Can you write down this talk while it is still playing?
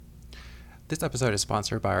This episode is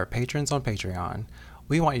sponsored by our patrons on Patreon.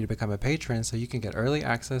 We want you to become a patron so you can get early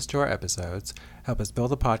access to our episodes, help us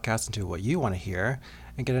build the podcast into what you want to hear,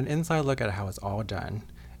 and get an inside look at how it's all done.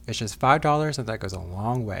 It's just $5 and that goes a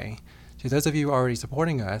long way. To those of you already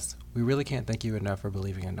supporting us, we really can't thank you enough for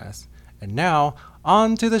believing in us. And now,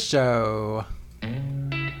 on to the show!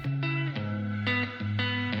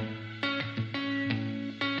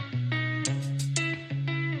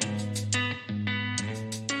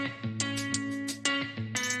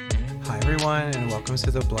 Hi everyone, and welcome to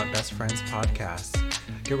the Blunt Best Friends podcast.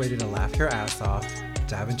 Get ready to laugh your ass off,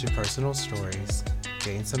 dive into personal stories,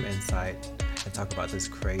 gain some insight, and talk about this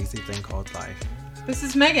crazy thing called life. This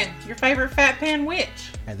is Megan, your favorite fat pan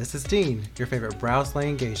witch. And this is Dean, your favorite brow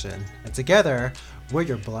slaying Gatian. And together, we're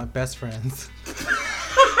your blunt best friends.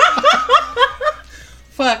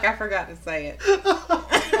 Fuck, I forgot to say it.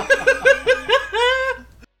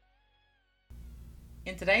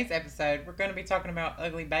 In today's episode, we're going to be talking about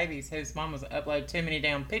ugly babies whose mamas upload too many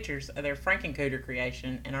damn pictures of their Frankencooter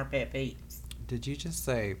creation and our pet peeves. Did you just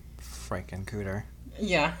say Frankencooter?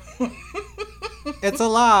 Yeah. It's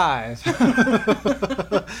alive!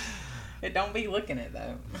 It don't be looking it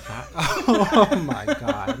though. Oh my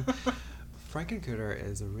god. Frankencooter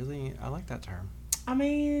is a really, I like that term. I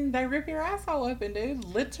mean, they rip your asshole open, dude.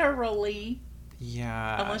 Literally.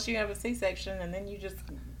 Yeah. Unless you have a C-section and then you just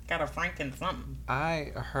got a Franken something.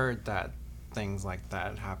 I heard that things like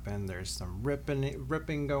that happen. There's some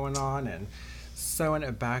ripping going on and sewing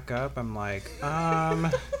it back up. I'm like,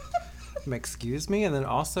 excuse me? And then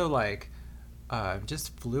also like,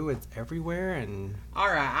 just fluids everywhere and...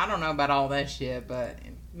 Alright, I don't know about all that shit, but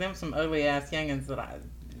them some ugly ass youngins that I...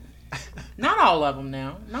 Not all of them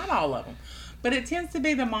now. Not all of them. But it tends to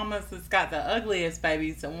be the mamas that's got the ugliest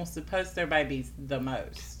babies that wants to post their babies the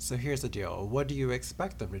most. So here's the deal. What do you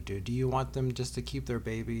expect them to do? Do you want them just to keep their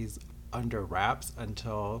babies under wraps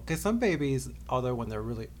until... Because some babies, although when they're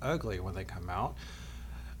really ugly when they come out,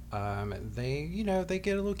 they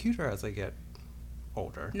get a little cuter as they get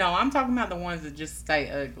older. No, I'm talking about the ones that just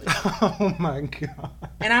stay ugly. Oh my god.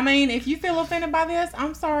 And I mean, if you feel offended by this,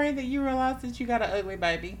 I'm sorry that you realize that you got an ugly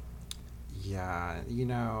baby. Yeah,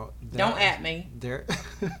 Don't at me. There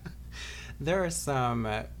are some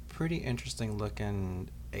pretty interesting looking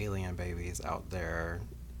alien babies out there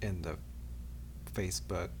in the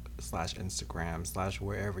Facebook/Instagram/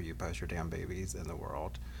 wherever you post your damn babies in the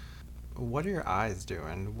world. What are your eyes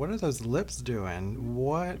doing? What are those lips doing?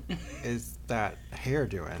 What is that hair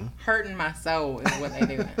doing? Hurting my soul is what they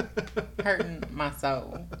doing. Hurting my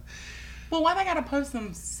soul. Well, why they gotta post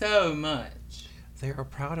them so much? They are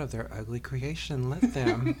proud of their ugly creation. Let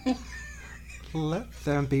them. Let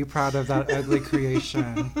them be proud of that ugly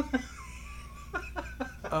creation.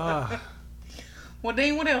 Ugh. Well,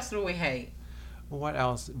 Dean, what else do we hate? What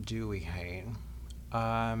else do we hate?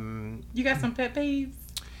 You got some pet peeves?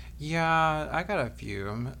 Yeah, I got a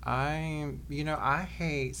few. I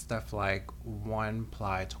hate stuff like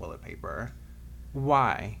one-ply toilet paper.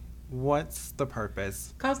 Why? What's the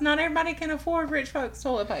purpose? Because not everybody can afford rich folks'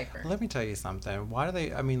 toilet paper. Let me tell you something. Why do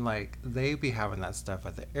they, they be having that stuff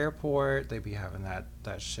at the airport. They be having that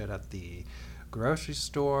shit at the grocery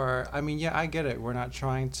store. I mean, yeah, I get it. We're not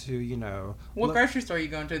trying to, What grocery store are you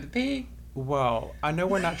going to? The Pig? Well, I know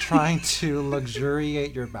we're not trying to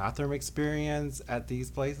luxuriate your bathroom experience at these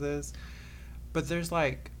places, but there's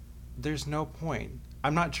no point.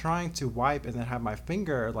 I'm not trying to wipe and then have my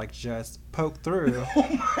finger just poke through. Oh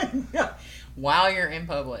my god! While you're in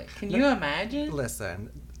public, can you imagine? Listen,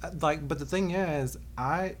 but the thing is,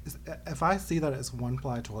 if I see that it's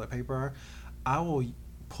one-ply toilet paper, I will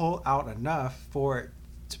pull out enough for it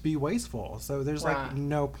to be wasteful. So there's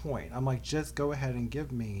no point. I'm like, just go ahead and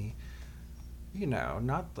give me,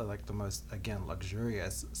 not the most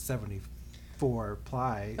luxurious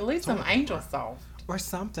 74-ply. At least some Angel Soft or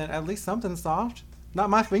something. At least something soft. Not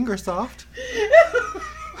my finger soft.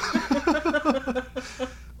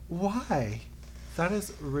 Why? That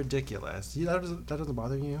is ridiculous. That doesn't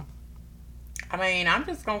bother you? I mean, I'm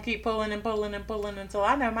just going to keep pulling and pulling and pulling until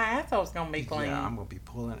I know my asshole's going to be clean. Yeah, I'm going to be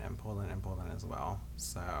pulling and pulling and pulling as well.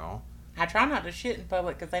 So... I try not to shit in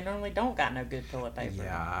public because they normally don't got no good toilet paper.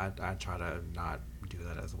 Yeah, I try to not do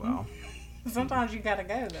that as well. Sometimes you got to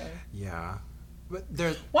go, though. Yeah. But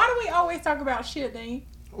why do we always talk about shit, Dean?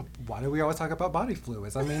 Why do we always talk about body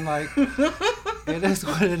fluids? I mean, it is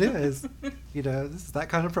what it is. This is that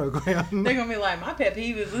kind of program. They're going to be like, my pet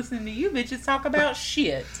peeve is listening to you bitches talk about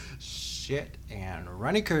shit. Shit and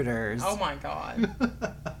runny cooters. Oh my god.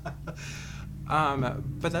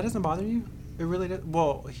 But that doesn't bother you? It really does.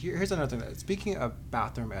 Well, here's another thing. Speaking of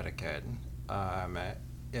bathroom etiquette,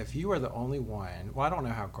 if you are the only one, well, I don't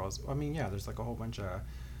know how girls. I mean, yeah, there's like a whole bunch of.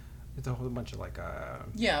 It's a whole bunch of like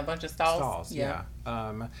Yeah, a bunch of stalls. Stalls, yeah.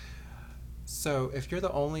 So if you're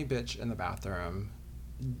the only bitch in the bathroom,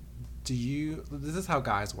 this is how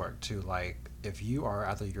guys work too. Like, if you are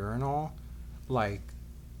at the urinal, like,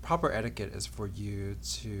 proper etiquette is for you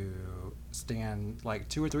to stand like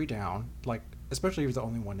 2 or 3 down, like, especially if you're the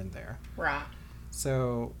only one in there. Right.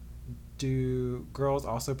 So, do girls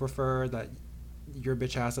also prefer that your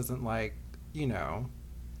bitch ass doesn't, like, you know?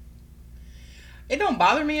 It don't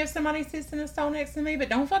bother me if somebody sits in a stall next to me, but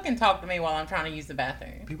don't fucking talk to me while I'm trying to use the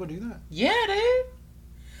bathroom. People do that? Yeah, dude.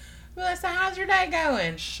 Well, so how's your day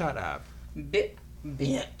going? Shut up.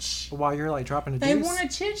 Bitch. While you're like dropping a They deuce? want to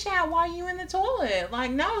chit chat while you in the toilet.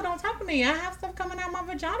 Like, no, don't talk to me. I have stuff coming out my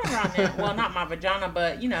vagina right now. Well, not my vagina,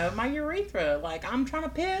 but, you know, my urethra. Like, I'm trying to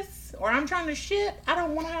piss or I'm trying to shit. I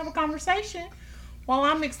don't want to have a conversation while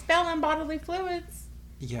I'm expelling bodily fluids.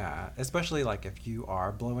 Yeah, especially like if you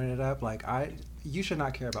are blowing it up. Like, you should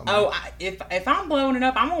not care about my... Oh, if I'm blowing it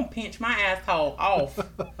up, I'm going to pinch my asshole off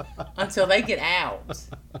until they get out.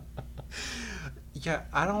 Yeah,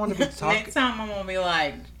 I don't want to be talking... Next time I'm going to be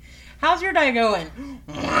like, how's your day going?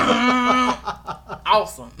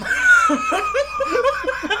 Awesome.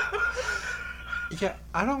 Yeah,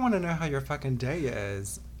 I don't want to know how your fucking day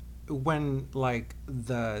is when, like,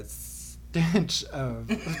 the stench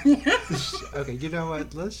of... Okay, you know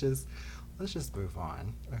what? Let's just move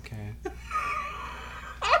on, okay?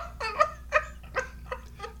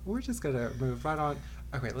 We're just gonna move right on.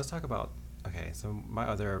 Okay, let's talk about... Okay, so my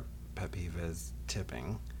other pet peeve is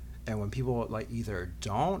tipping. And when people, like, either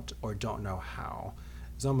don't or don't know how.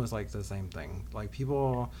 It's almost like the same thing. Like,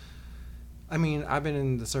 people... I mean, I've been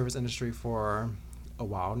in the service industry for a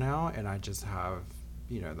while now, and I just have,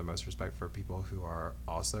 you know, the most respect for people who are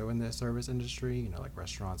also in the service industry, you know, like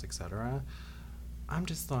restaurants, etc. I'm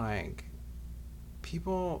just like,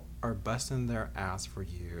 people are busting their ass for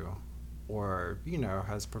you, or, you know,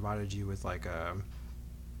 has provided you with like a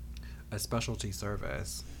specialty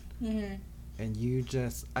service. Mm-hmm. And you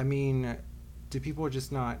just, I mean, do people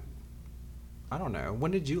just not, I don't know.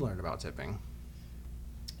 When did you learn about tipping?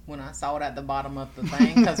 When I saw it at the bottom of the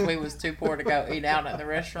thing, because we was too poor to go eat out at the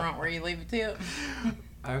restaurant where you leave a tip.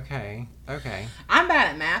 Okay. I'm bad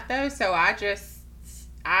at math though, so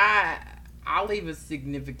I'll leave a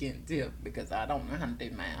significant tip because I don't know how to do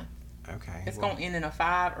math. Okay. It's gonna end in a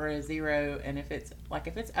 5 or a 0, and if it's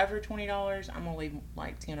over $20, I'm gonna leave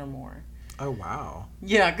like 10 or more. Oh wow.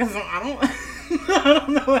 Yeah, because I don't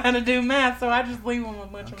know how to do math, so I just leave them a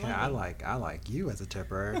bunch of money. I like you as a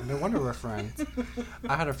tipper. No wonder we're friends.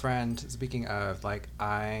 I had a friend. Speaking of, like,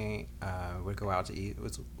 I would go out to eat. It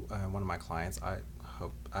was one of my clients. I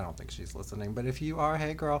don't think she's listening, but if you are,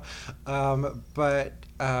 hey girl.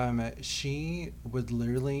 She would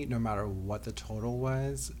literally, no matter what the total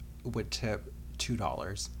was, would tip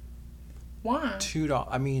 $2. Why? $2.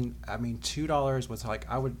 I mean, $2 was like,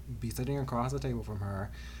 I would be sitting across the table from her,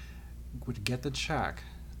 would get the check,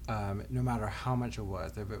 no matter how much it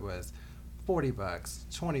was. If it was $40,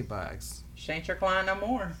 $20. She ain't your client no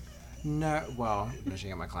more. No, well, no, she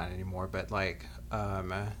ain't my client anymore. But like,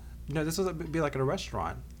 no, this would be like at a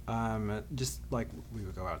restaurant. Just like we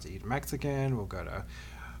would go out to eat Mexican. We'll go to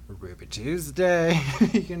Ruby Tuesday.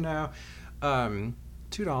 You know,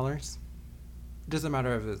 $2. Doesn't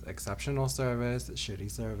matter if it's exceptional service, shitty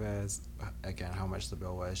service, again, how much the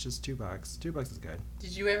bill was, just $2. $2 is good.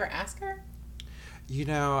 Did you ever ask her? You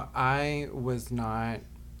know, I was not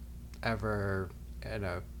ever in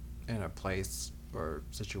a place or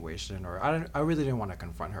situation, or I really didn't want to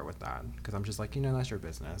confront her with that, because I'm just like, you know, that's your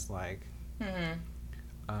business. Like,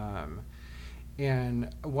 and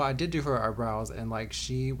well, I did do her eyebrows, and like,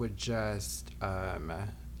 she would just,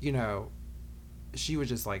 you know, she would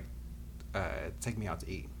just like, take me out to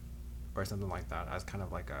eat or something like that as kind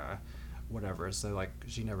of like a whatever. So like,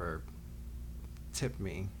 she never tipped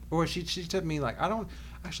me, or she tipped me like, I don't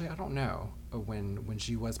know when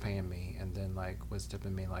she was paying me and then like was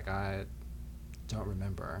tipping me. Like, I don't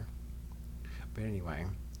remember. But anyway,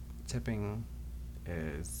 tipping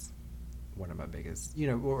is one of my biggest, you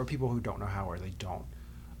know, or people who don't know how, or they don't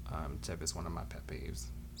tip, is one of my pet peeves.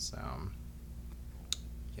 So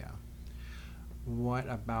yeah. What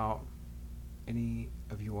about any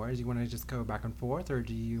of yours? You want to just go back and forth, or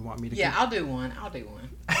do you want me to? Yeah, I'll do one.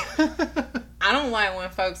 I don't like when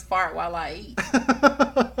folks fart while I eat.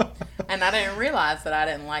 And I didn't realize that I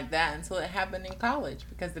didn't like that until it happened in college,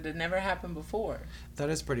 because it had never happened before. That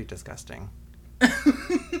is pretty disgusting.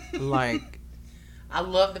 Like, I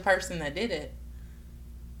love the person that did it,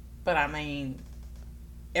 but I mean,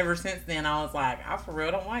 ever since then, I was like, I for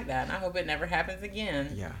real don't like that, and I hope it never happens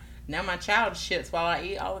again. Yeah. Now my child shits while I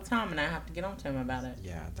eat all the time, and I have to get on to him about it.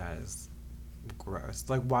 Yeah, that is gross.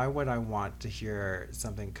 Like, why would I want to hear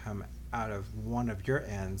something come out of one of your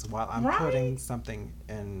ends while I'm putting something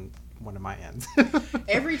in one of my ends?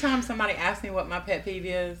 Every time somebody asks me what my pet peeve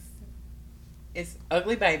is, it's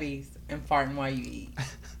ugly babies and farting while you eat.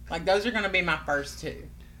 Like, those are going to be my first two.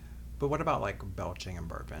 But what about, like, belching and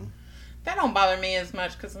burping? That don't bother me as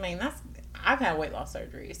much because, I mean, I've had weight loss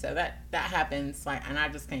surgery, so that happens, like, and I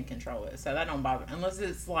just can't control it. So that don't bother me. Unless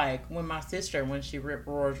it's, like, when my sister, when she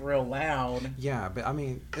roars real loud. Yeah, but, I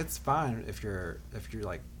mean, it's fine if you're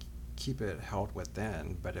like, keep it held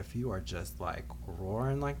within. But if you are just, like,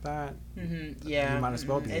 roaring like that, yeah, you might as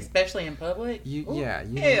well be. Especially in public.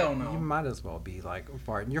 Hell no. You might as well be, like,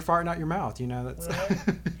 farting. You're farting out your mouth, you know? That's.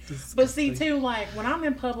 Right. But see, too, like, when I'm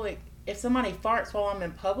in public, if somebody farts while I'm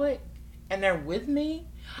in public and they're with me,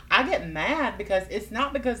 I get mad because it's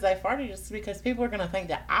not because they farted, it's because people are going to think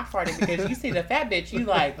that I farted because you see the fat bitch, you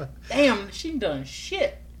like, damn, she done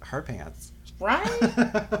shit. Her pants. Right?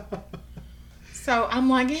 So I'm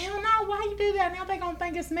like, hell no, why you do that? Now they going to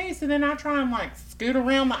think it's me. So then I try and like scoot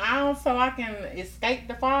around the aisle so I can escape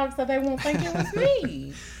the fog so they won't think it was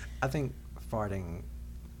me. I think farting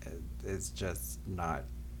is just not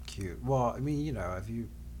cute. Well, I mean, you know,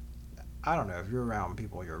 I don't know, if you're around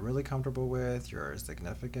people you're really comfortable with, your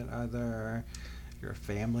significant other, your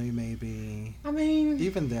family maybe. I mean,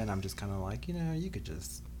 even then I'm just kind of like, you know, you could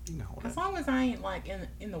just, hold as it. long as I ain't like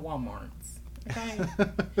in the Walmarts. Okay.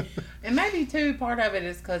 And maybe too, part of it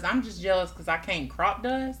is because I'm just jealous because I can't crop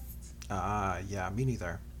dust. Yeah, me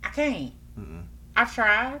neither. I can't. Mm-mm. I've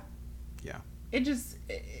tried. Yeah.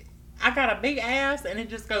 I got a big ass and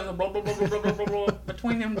it just goes blah, blah, blah, blah, blah, blah, blah,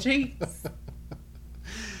 between them cheeks.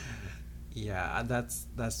 Yeah, that's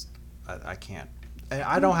I can't. And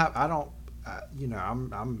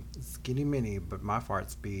I'm skinny mini, but my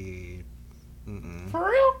farts be. For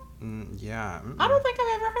real? Yeah. I don't think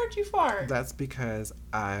I've ever heard you fart. That's because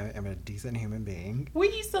I am a decent human being. We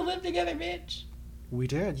used to live together, bitch. We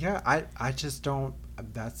did, yeah. I just don't.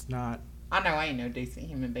 That's not. I know I ain't no decent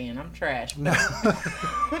human being. I'm trash. No.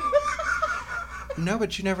 No,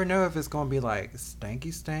 but you never know if it's going to be like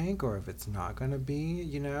stanky stank or if it's not going to be,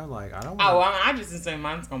 like I don't want. Oh, I just assume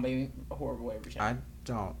mine's going to be horrible every time.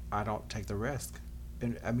 I don't take the risk.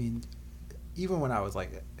 And I mean, even when I was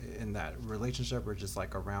like in that relationship or just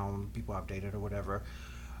like around people I've dated or whatever,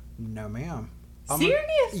 no ma'am.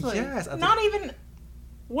 Seriously? Yes. Not even.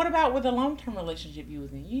 What about with the long-term relationship you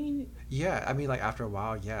was in? Yeah, I mean, like, after a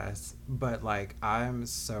while, yes. But, like, I'm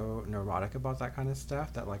so neurotic about that kind of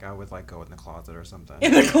stuff that, like, I would, like, go in the closet or something.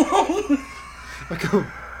 In the closet? Like, go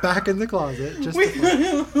back in the closet.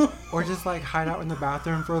 Or just, like, hide out in the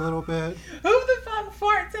bathroom for a little bit. Who the fuck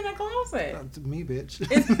farts in a closet? Me, bitch.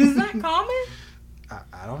 Is that common?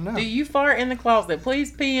 I don't know. Do you fart in the closet?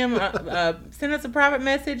 Please PM, send us a private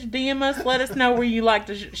message, DM us, let us know where you like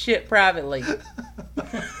to shit privately.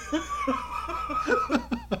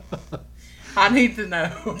 I need to know,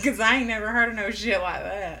 because I ain't never heard of no shit like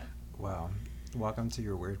that. Well, welcome to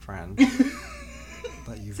your weird friend.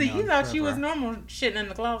 See, you thought you was normal shitting in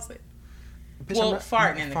the closet. Bitch, well,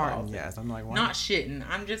 farting in the closet. Yes, I'm like, what? Not shitting.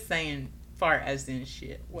 I'm just saying fart as in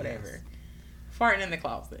shit. Whatever. Yes. Farting in the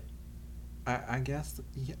closet. I guess,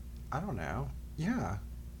 yeah, I don't know. Yeah.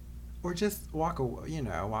 Or just walk away.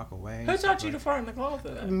 Who taught you to fart in the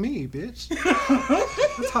closet? Me, bitch.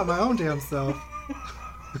 I taught my own damn self.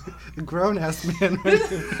 Grown ass man.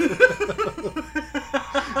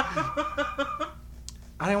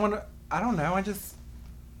 I don't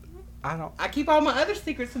know. I keep all my other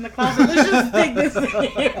secrets in the closet. Let's just stick this in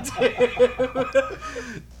here too.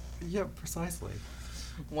 Yeah, precisely.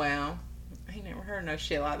 Well, I ain't never heard no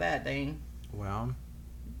shit like that, Dean. Well,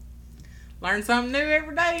 learn something new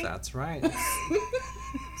every day. That's right.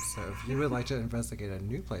 So if you would like to investigate a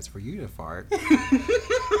new place for you to fart,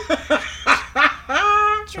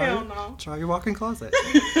 try your walk-in closet.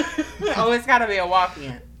 Oh, it's got to be a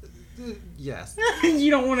walk-in. Yes.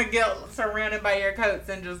 You don't want to get surrounded by your coats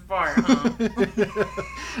and just fart, huh?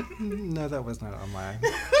 No, that was not on my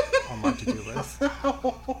to-do list.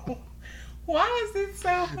 Why is it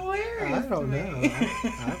so hilarious? I don't know.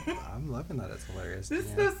 I'm loving that it's hilarious. This is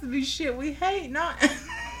supposed to be shit we hate, not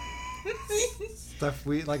stuff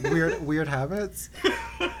we like, weird habits.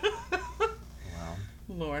 Wow.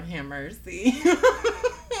 Lord have mercy.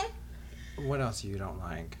 What else you don't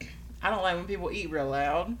like? I don't like when people eat real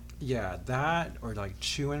loud. Yeah, that, or like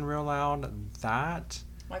chewing real loud. That.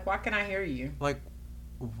 Like, why can I hear you? Like,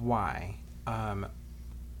 why? I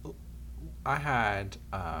had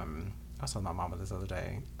I was telling my mama this other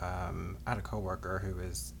day. I had a coworker who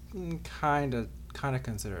is kind of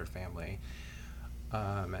considered family,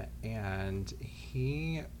 and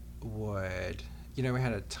he would, we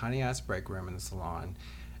had a tiny ass break room in the salon,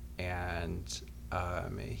 and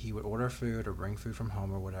he would order food or bring food from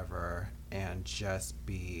home or whatever, and just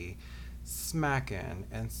be smacking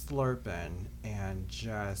and slurping and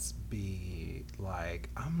just be like,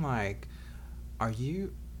 I'm like, are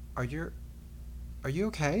you are you are you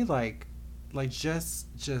okay? Like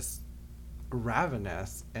just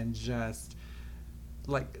ravenous and just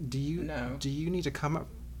like, No. do you need to come up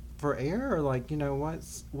for air, or like,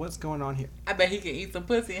 what's going on here? I bet he could eat some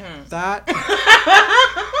pussy, huh? That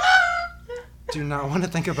do not want to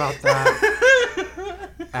think about that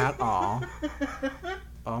at all.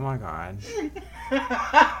 Oh my god.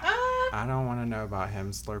 I don't want to know about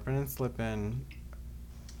him slurping and slipping.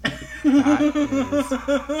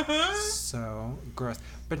 That is so gross.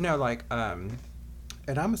 But no, like, and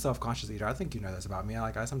I'm a self-conscious eater. I think you know this about me.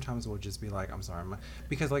 I sometimes will just be like, I'm sorry,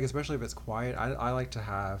 because like, especially if it's quiet, I like to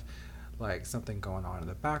have like something going on in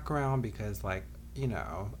the background, because like,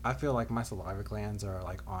 I feel like my saliva glands are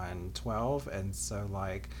like on 12, and so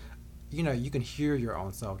like, you can hear your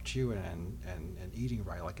own self chewing and eating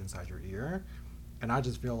right like inside your ear, and I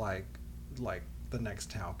just feel like the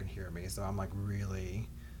next town can hear me, so I'm like really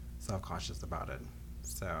self-conscious about it.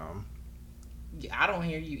 So Yeah, I don't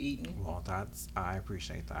hear you eating. well, I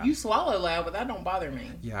appreciate that. You swallow loud, but that don't bother me.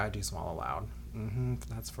 Yeah, I do swallow loud.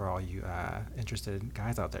 That's for all you interested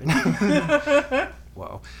guys out there.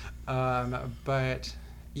 Whoa. But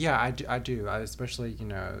yeah, I do. I especially,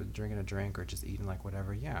 drinking a drink or just eating like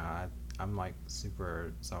whatever. Yeah, I'm like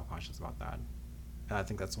super self-conscious about that. And I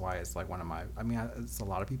think that's why it's like one of my, it's a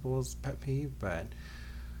lot of people's pet peeve, but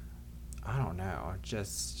I don't know.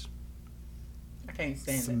 Just I can't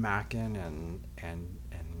stand it. smacking and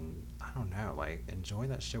I don't know, like, enjoy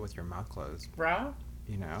that shit with your mouth closed. Right?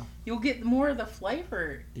 You'll get more of the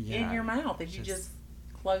flavor Yeah, in your mouth if you just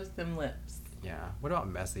close them lips. Yeah. What about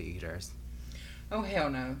messy eaters? Oh, hell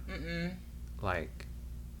no. Mm-mm. Like,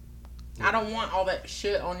 I don't want all that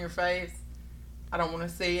shit on your face. I don't want to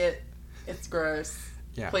see it. It's gross.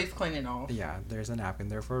 yeah. Please clean it off. Yeah, there's a napkin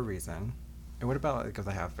there for a reason. And what about, because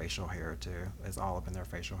they have facial hair too? It's all up in their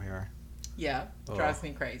facial hair. Yeah. Drives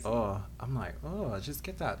me crazy. Oh, I'm like, just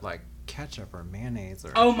get that like ketchup or mayonnaise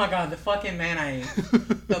or. Oh my god, the fucking mayonnaise.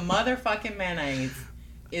 The motherfucking mayonnaise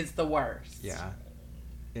is the worst. Yeah,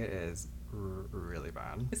 it is really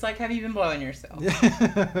bad. It's like, have you been blowing yourself?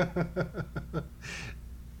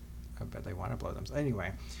 I bet they want to blow them.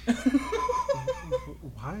 Anyway,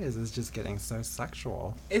 why is this just getting so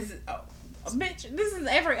sexual? Bitch, this is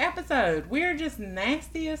every episode. We're just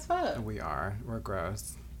nasty as fuck. We're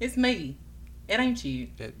gross. It's me. It ain't you.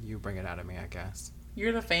 You bring it out of me, I guess.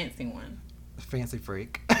 You're the fancy one. Fancy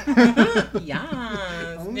freak.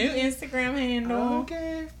 Yes. New Instagram handle.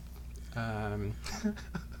 Okay. Oh,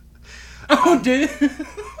 dude.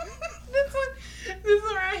 This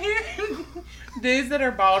one right here. Dudes that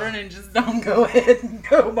are balding and just don't go ahead and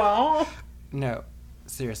go bald. No,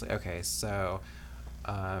 seriously. Okay, so,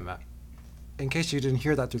 in case you didn't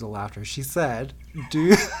hear that through the laughter, she said,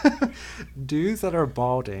 dudes that are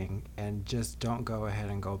balding and just don't go ahead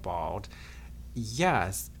and go bald.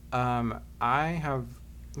 Yes, I have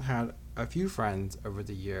had a few friends over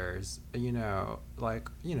the years,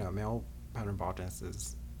 male pattern baldness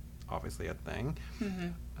is obviously a thing.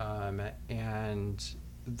 Mm-hmm. And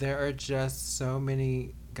there are just so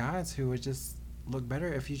many guys who would just look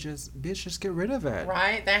better if you just get rid of it.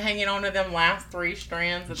 Right? They're hanging on to them last 3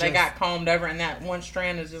 strands that they got combed over, and that one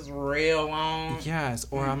strand is just real long. Yes,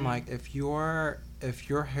 or I'm like, if your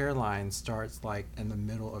hairline starts like in the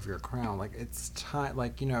middle of your crown, like it's time,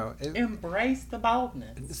 like, embrace the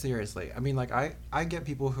baldness. Seriously, I get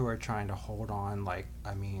people who are trying to hold on, like,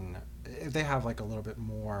 if they have like a little bit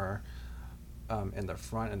more in the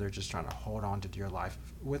front and they're just trying to hold on to your life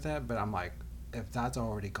with it, but I'm like, if that's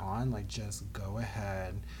already gone, like, just go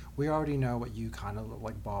ahead. We already know what you kind of look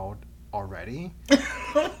like bald already.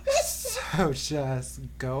 So just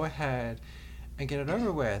go ahead and get it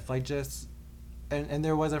over with. Like, just, and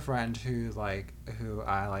there was a friend who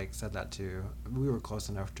I like said that to. We were close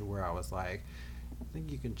enough to where I was like, I think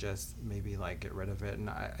you can just maybe like get rid of it. And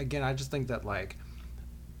I just think that like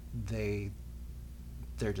they're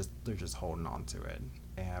just holding on to it.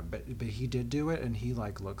 And but he did do it, and he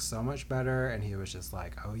like looked so much better, and he was just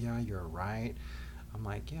like, oh yeah, you're right. I'm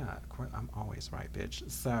like, yeah, I'm always right,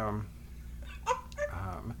 bitch. So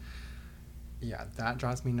yeah, that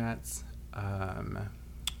drives me nuts.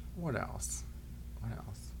 What else?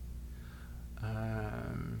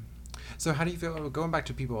 So how do you feel, going back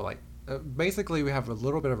to people like basically we have a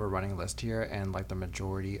little bit of a running list here, and like the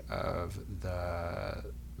majority of the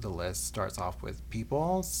list starts off with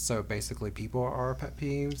people. So basically, people are our pet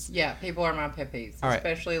peeves. Yeah, people are my pet peeves, All right.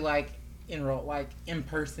 especially like in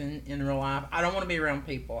person in real life. I don't want to be around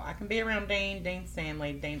people. I can be around Dean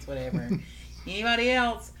Stanley, Dean's whatever. Anybody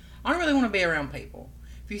else, I don't really want to be around people.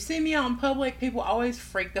 If you see me out in public, people always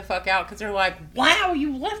freak the fuck out because they're like, "Wow,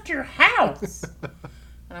 you left your house."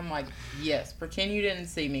 And I'm like, yes, pretend you didn't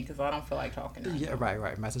see me because I don't feel like talking to you. Yeah,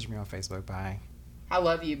 right. Message me on Facebook. Bye. I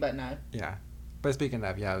love you, but no. Yeah. But speaking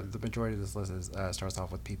of, yeah, the majority of this list is, starts off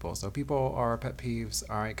with people. So people are pet peeves.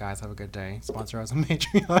 All right, guys, have a good day. Sponsor us on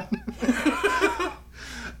Patreon.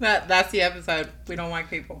 That's the episode. We don't like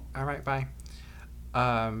people. All right, bye.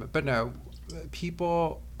 But no,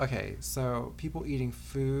 people, okay, so people eating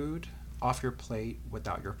food off your plate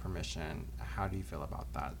without your permission. How do you feel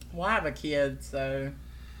about that? Well, I have a kid, so...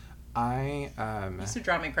 It used to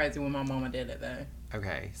drive me crazy when my mama did it, though.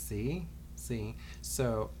 Okay, see?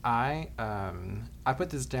 So I put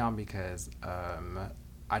this down because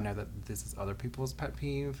I know that this is other people's pet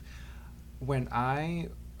peeve. When I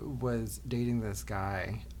was dating this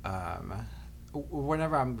guy,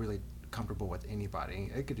 whenever I'm really comfortable with anybody,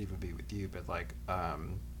 it could even be with you, but like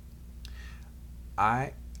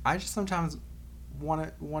I just sometimes want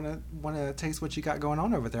to taste what you got going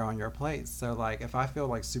on over there on your plate. So like if I feel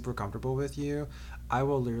like super comfortable with you, I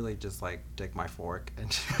will literally just like dig my fork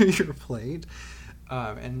into your plate.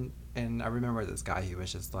 And I remember this guy, he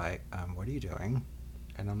was just like, what are you doing?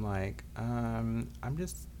 And I'm like, I'm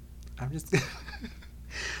just I'm just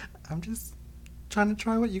trying to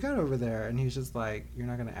try what you got over there. And he's just like, you're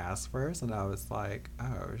not gonna ask first? And I was like,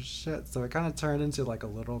 oh shit. So it kind of turned into like a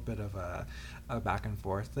little bit of a back and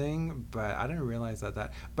forth thing, but I didn't realize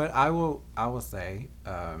that but I will say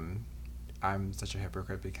I'm such a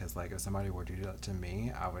hypocrite because like if somebody were to do that to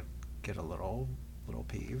me, I would get a little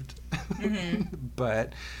peeved. Mm-hmm.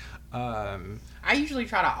 But I usually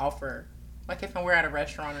try to offer, like if we're at a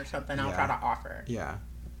restaurant or something, I'll try to offer. Yeah.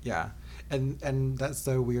 And that's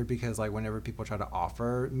so weird because like whenever people try to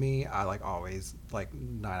offer me, I like always like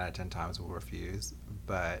 9 out of 10 times will refuse.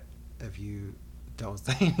 But if you don't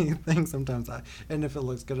say anything, sometimes and if it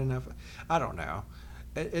looks good enough, I don't know.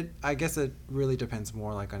 I guess it really depends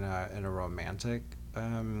more like in a romantic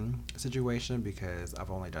situation, because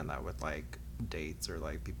I've only done that with like dates or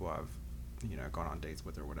like people I've gone on dates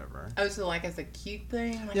with or whatever. Oh, so like as a cute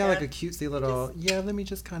thing? Like like a cutesy little let me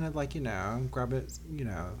just kind of like grab it,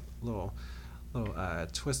 little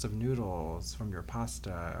twist of noodles from your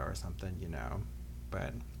pasta or something,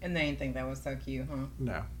 but and they didn't think that was so cute, huh?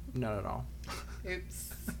 No, not at all.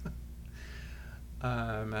 Oops.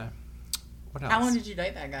 What else? How long did you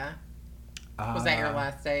date that guy? Was that your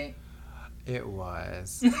last date? It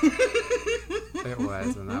was. It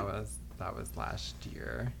was, and that was last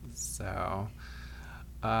year. So,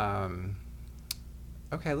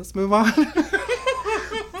 okay, let's move on.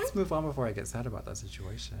 Let's move on before I get sad about that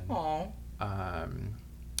situation. Aw.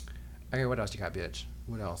 Okay, what else you got, bitch?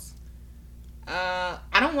 What else? I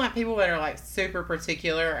don't like people that are like super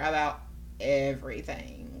particular about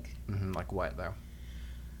everything. Mm-hmm, like what though?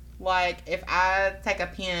 Like if I take a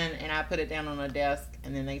pen and I put it down on a desk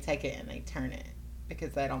and then they take it and they turn it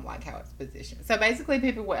because they don't like how it's positioned. So basically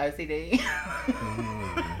people with OCD.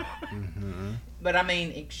 Mm-hmm. But I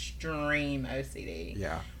mean extreme OCD.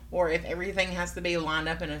 Yeah. Or if everything has to be lined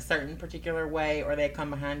up in a certain particular way, or they come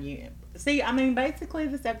behind you. See, I mean, basically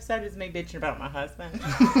this episode is me bitching about my husband.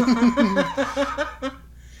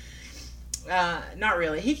 Not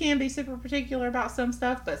really. He can be super particular about some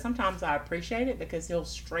stuff, but sometimes I appreciate it because he'll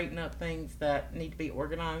straighten up things that need to be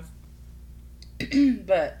organized.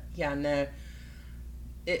 But, yeah, no.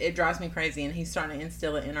 It drives me crazy, and he's starting to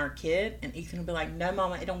instill it in our kid, and Ethan will be like, no,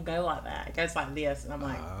 Mama, it don't go like that. It goes like this. And I'm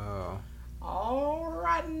like, oh. All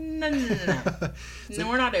right, no. No,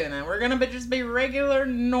 we're not doing that. We're gonna just be regular,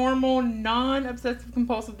 normal, non-obsessive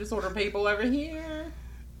compulsive disorder people over here.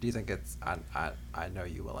 Do you think it's? I know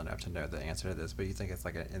you well enough to know the answer to this, but you think it's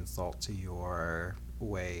like an insult to your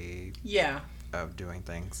way? Yeah. Of doing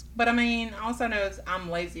things. But I mean, I also know I'm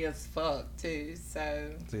lazy as fuck too.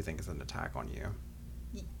 So you think it's an attack on you?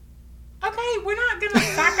 Okay, we're not gonna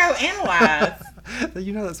psychoanalyze.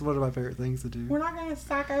 That's one of my favorite things to do. We're not gonna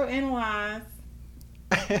psychoanalyze.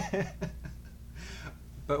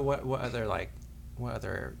 But what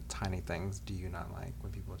other tiny things do you not like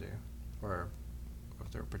when people do, or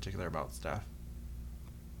if they're particular about stuff?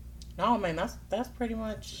 No, I mean that's pretty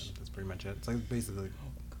much. That's pretty much it. It's like basically.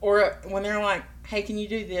 Or when they're like, "Hey, can you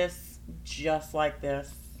do this just like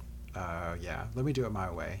this?" Yeah. Let me do it my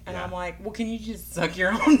way. And yeah. I'm like, well, can you just suck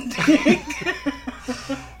your own dick?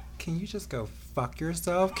 can you just go fuck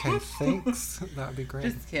yourself? Okay, thanks. That would be great.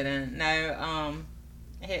 Just kidding. No,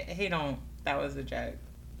 he don't. That was a joke.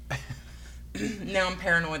 Now I'm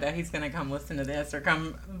paranoid that he's going to come listen to this or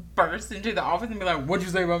come burst into the office and be like, what'd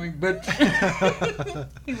you say about me, bitch?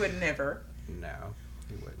 He would never. No,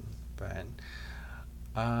 he wouldn't. But,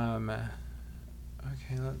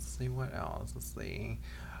 okay, let's see what else. Let's see.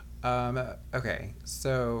 Okay,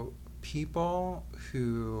 so people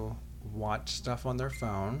who watch stuff on their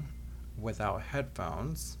phone without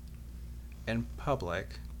headphones in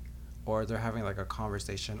public, or they're having like a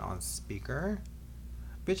conversation on speaker,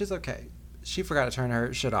 bitch, is okay. She forgot to turn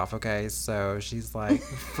her shit off, okay? So she's like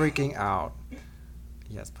freaking out.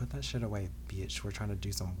 Yes, put that shit away, bitch. We're trying to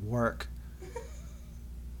do some work.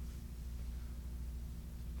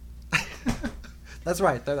 That's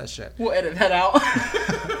right, throw that shit. We'll edit that out.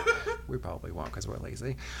 We probably won't because we're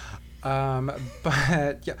lazy.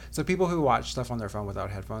 But yeah, so people who watch stuff on their phone without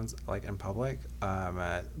headphones, like in public,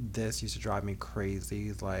 this used to drive me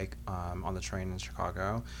crazy, like on the train in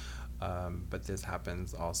Chicago. But this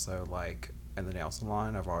happens also like in the nail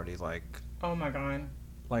salon. I've already like, oh my God,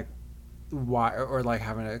 like why, or like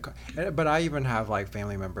having a, but I even have like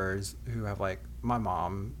family members who have like my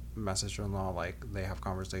mom, my sister-in-law, like they have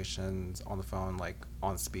conversations on the phone, like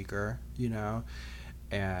on speaker, you know.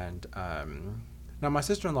 And now my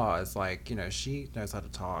sister-in-law is like, you know, she knows how to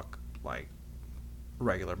talk like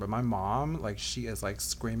regular, but my mom, like, she is like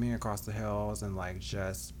screaming across the hills and like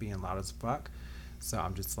just being loud as fuck. So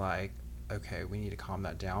I'm just like, okay, we need to calm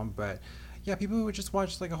that down. But yeah, people who would just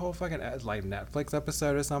watch like a whole fucking like Netflix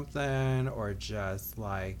episode or something, or just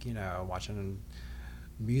like, you know, watching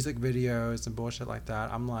music videos and bullshit like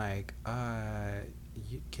that. I'm like,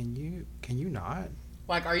 can you not?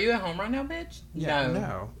 Like, are you at home right now, bitch? Yeah,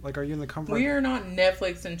 no. Like, are you in the comfort? We are not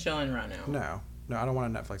Netflix and chilling right now. No, I don't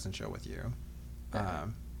want to Netflix and chill with you. Okay.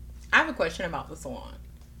 I have a question about the salon.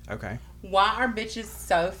 Okay. Why are bitches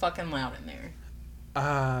so fucking loud in there?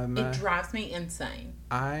 It drives me insane.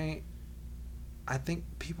 I think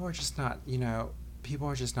people are just not, you know, people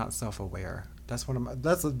are just not self-aware. That's one of my,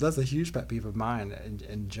 that's a huge pet peeve of mine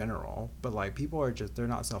in general. But like, people are just, they're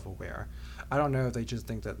not self-aware. I don't know if they just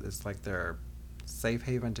think that it's like their safe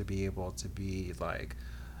haven to be able to be like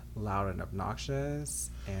loud and obnoxious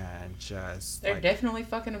and just they're like, definitely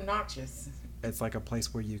fucking obnoxious. It's like a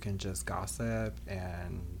place where you can just gossip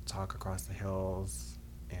and talk across the hills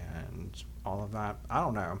and all of that. I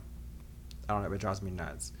don't know. It drives me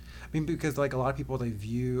nuts. I mean, because like a lot of people, they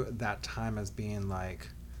view that time as being like,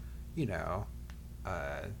 you know,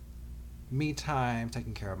 me time,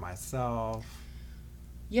 taking care of myself.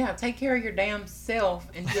 Yeah, take care of your damn self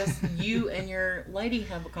and just you and your lady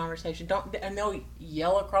have a conversation. And they'll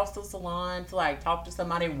yell across the salon to like talk to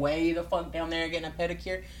somebody way the fuck down there getting a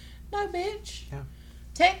pedicure. No, bitch. Yeah.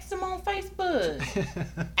 Text them on Facebook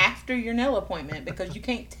after your nail appointment, because you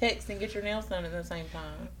can't text and get your nails done at the same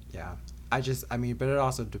time. Yeah. I mean, but it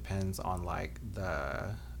also depends on like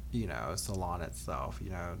the, you know, salon itself,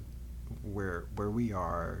 you know, where we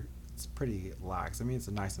are. It's pretty lax. I mean, it's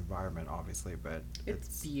a nice environment, obviously, but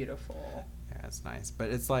it's beautiful. Yeah, it's nice, but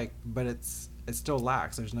it's like, it's still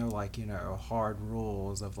lax. There's no like, you know, hard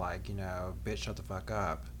rules of like, you know, bitch, shut the fuck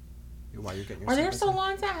up while you're getting your. Are there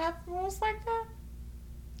salons that have rules like that?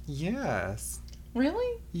 Yes.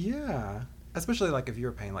 Really? Yeah. Especially like if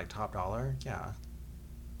you're paying like top dollar. Yeah.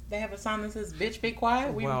 They have a sign that says, "Bitch, be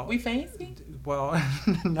quiet. We fancy." Well,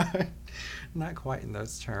 not quite in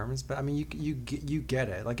those terms, but I mean, you get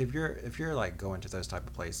it. Like if you're like going to those type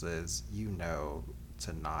of places, you know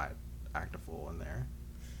to not act a fool in there.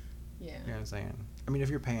 Yeah. You know what I'm saying? I mean, if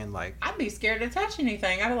you're paying like, I'd be scared to touch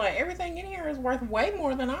anything. I'd be like, everything in here is worth way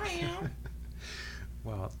more than I am.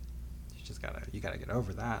 Well, you gotta get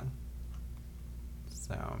over that.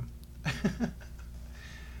 So,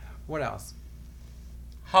 what else?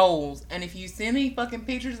 Holes. And if you send me fucking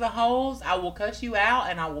pictures of holes, I will cut you out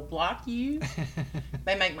and I will block you.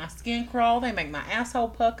 They make my skin crawl. They make my asshole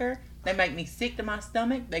pucker. They make me sick to my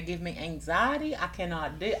stomach. They give me anxiety. I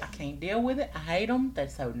can't deal with it. I hate them. They're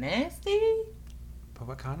so nasty. But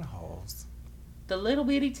what kind of holes? The little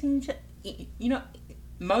bitty you know,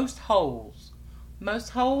 most holes,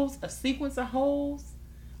 a sequence of holes.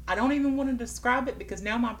 I don't even want to describe it because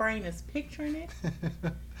now my brain is picturing it.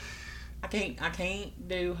 I can't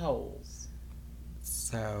do holes.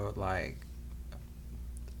 So, like,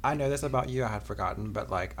 I know this about you. I had forgotten,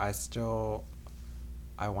 but like, I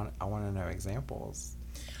want to know examples.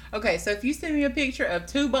 Okay, so if you send me a picture of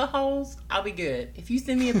 2 buttholes, I'll be good. If you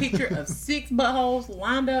send me a picture of 6 buttholes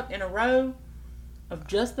lined up in a row of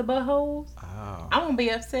just the buttholes, I won't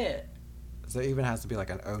be upset. So it even has to be like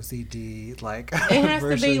an OCD like It has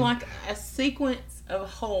version. to be like a sequence of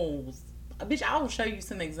holes. Bitch, I will show you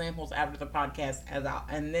some examples after the podcast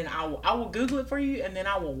and then I will Google it for you, and then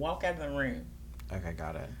I will walk out of the room Okay,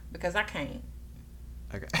 got it. because I can't.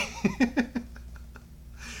 Okay.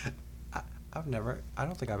 I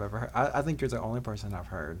don't think I've ever heard. I think you're the only person I've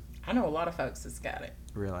heard. I know a lot of folks that's got it.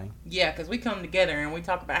 Really? Yeah, because we come together and we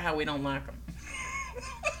talk about how we don't like them.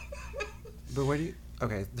 But where do you...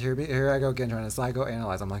 Okay, here I go again trying to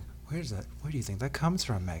psychoanalyze. I'm like, where do you think that comes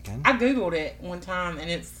from, Megan? I Googled it one time, and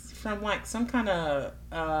it's from like some kind of...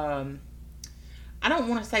 I don't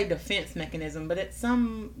want to say defense mechanism, but it's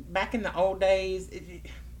some... Back in the old days...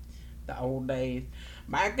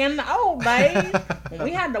 Back in the old days, when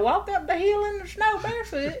we had to walk up the hill in the snow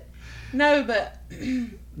barefoot. No, but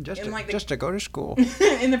just to go to school.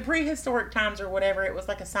 in the prehistoric times or whatever, it was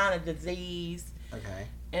like a sign of disease. Okay.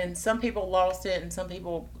 And some people lost it, and some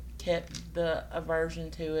people kept the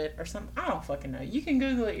aversion to it, or something. I don't fucking know. You can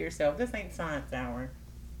Google it yourself. This ain't science hour.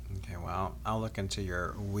 Okay, well, I'll look into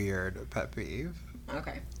your weird pet peeve.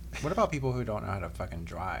 Okay. What about people who don't know how to fucking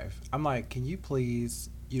drive? I'm like, can you please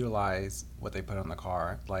utilize what they put on the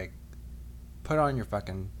car? Like, put on your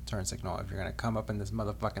fucking turn signal if you're gonna come up in this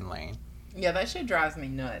motherfucking lane. Yeah, that shit drives me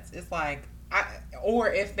nuts. It's like, or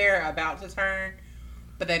if they're about to turn,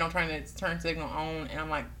 but they don't turn the turn signal on, and I'm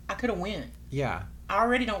like, I could have went. Yeah. I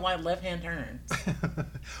already don't like left-hand turns.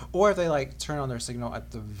 Or if they like turn on their signal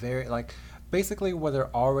at the very basically where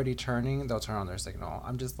they're already turning, they'll turn on their signal.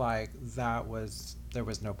 I'm just like, there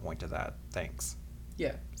was no point to that. Thanks.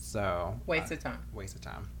 Yeah. So Waste of time. Waste of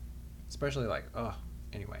time. Especially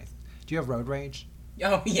anyways. Do you have road rage?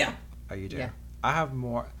 Oh yeah. Oh, you do? Yeah. I have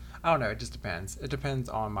more. I don't know. It just depends. It depends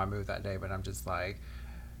on my mood that day, but I'm just like,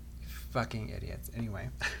 fucking idiots. Anyway.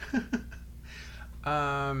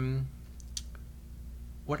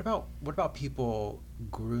 What about people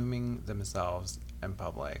grooming themselves in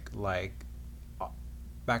public? Like,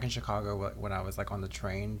 back in Chicago, when I was like on the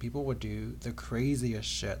train, people would do the craziest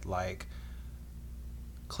shit, like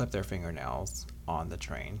clip their fingernails on the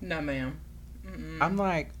train. No, ma'am. Mm-mm. I'm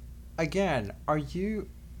like, again, are you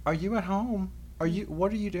at home?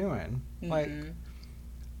 What are you doing? Mm-mm. Like,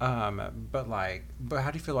 but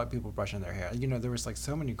how do you feel like people brushing their hair? You know, there was like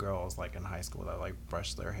so many girls like in high school that like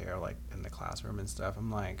brushed their hair like in the classroom and stuff. I'm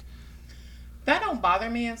like, that don't bother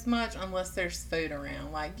me as much unless there's food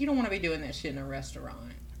around. Like, you don't want to be doing that shit in a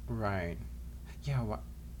restaurant. right. Yeah,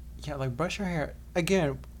 yeah, like brush your hair.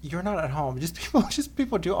 Again, you're not at home. Just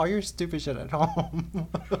people do all your stupid shit at home.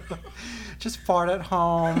 Just fart at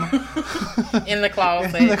home. In the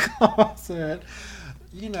closet. In the closet.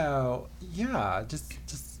 You know, yeah, just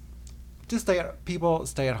stay at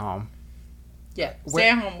home. Yeah, stay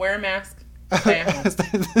at home. Wear a mask. Stay at home.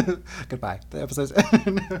 Goodbye. The episode's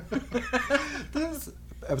This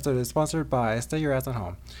episode is sponsored by Stay Your Ass at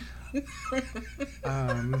Home.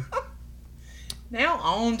 Now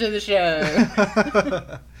on to the show.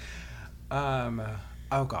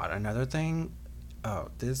 Oh God, another thing. Oh,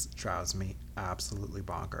 this drives me absolutely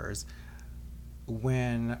bonkers.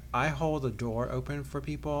 When I hold the door open for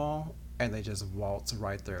people and they just waltz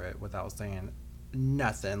right through it without saying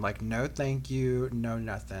nothing, like no thank you, no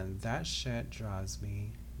nothing, that shit drives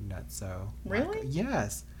me nuts. So really?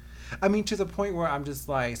 Yes. I mean, to the point where I'm just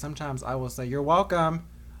like, sometimes I will say, you're welcome.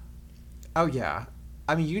 Oh yeah.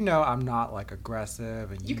 I mean, you know, I'm not like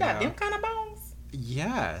aggressive, and you got them kind of bones.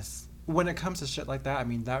 Yes. When it comes to shit like that, I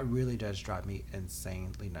mean, that really does drive me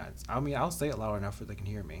insanely nuts. I mean, I'll say it loud enough so they can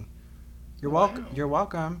hear me. You're welcome. You're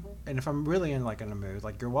welcome. And if I'm really in a mood,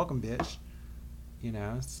 like, you're welcome, bitch. You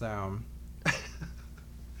know, so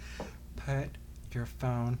put your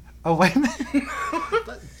phone away.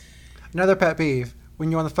 Another pet peeve.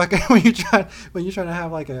 When you're on the fucking when you're trying to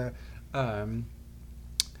have like a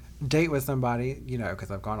date with somebody, you know, because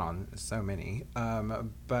I've gone on so many.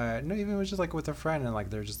 But no, even it was just like with a friend, and like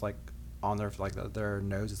they're just like on their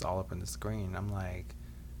nose is all up in the screen. I'm like,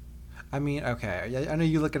 I mean, okay, I know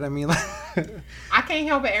you look at me like I can't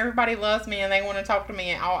help it. Everybody loves me and they want to talk to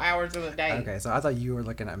me at all hours of the day. Okay, so I thought you were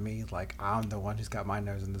looking at me like I'm the one who's got my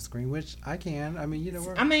nose in the screen, which I can. I mean, you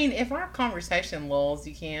know, if our conversation lulls,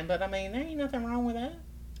 you can, but I mean, there ain't nothing wrong with that.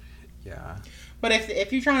 Yeah. But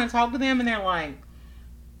if you're trying to talk to them and they're like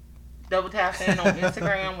double tapping on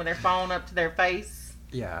Instagram with their phone up to their face.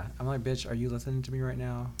 Yeah, I'm like, bitch, are you listening to me right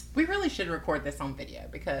now? We really should record this on video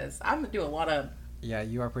because I'm gonna do a lot of. Yeah,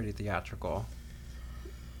 you are pretty theatrical.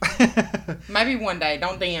 Maybe one day.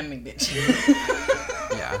 Don't DM me, bitch.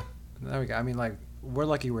 Yeah. There we go. I mean, like, we're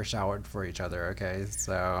lucky we're showered for each other, okay?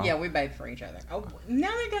 So. Yeah, we bathe for each other. Oh,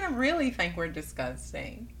 now they're going to really think we're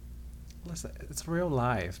disgusting. Listen, it's real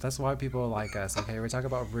life. That's why people like us, okay? We talk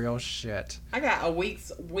about real shit. I got a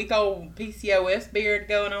week-old PCOS beard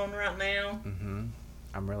going on right now. Mm-hmm.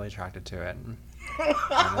 I'm really attracted to it.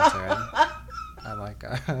 I'm into it. I like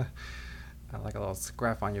a little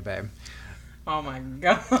scruff on you, babe. Oh my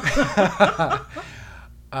god.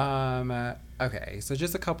 Okay, so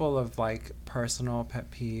just a couple of like personal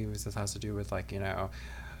pet peeves. This has to do with like,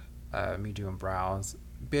 me doing brows.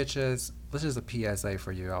 Bitches, this is a PSA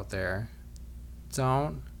for you out there.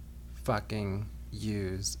 Don't fucking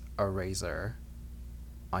use a razor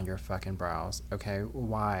on your fucking brows, okay?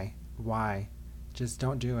 Why? Just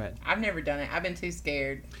don't do it. I've never done it. I've been too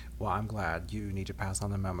scared. Well, I'm glad you need to pass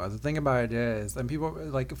on the memo. The thing about it is, and people,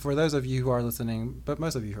 like, for those of you who are listening, but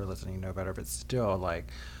most of you who are listening know better, but still,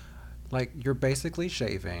 like you're basically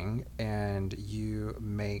shaving and you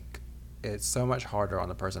make it so much harder on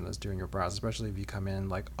the person that's doing your brows, especially if you come in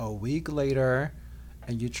like a week later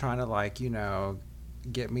and you're trying to like,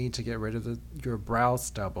 get me to get rid of your brow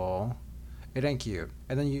stubble. It ain't cute.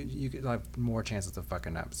 And then you have more chances of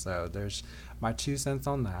fucking up. So there's my 2 cents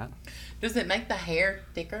on that. Does it make the hair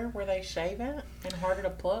thicker where they shave it and harder to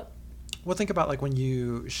pluck? Well, think about like when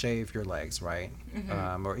you shave your legs, right?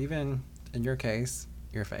 Mm-hmm. Or even in your case,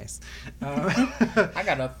 your face. I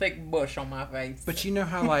got a thick bush on my face. But you know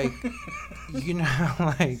how like,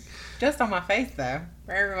 Just on my face though,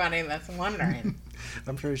 for everybody that's wondering.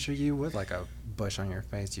 I'm pretty sure you would like a bush on your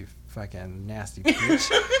face, you fucking nasty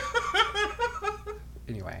bitch.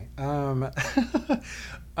 Anyway,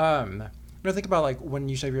 think about like when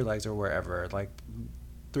you shave your legs or wherever, like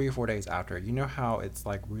 3 or 4 days after, you know how it's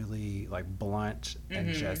like really like blunt and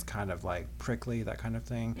Mm-hmm. just kind of like prickly, that kind of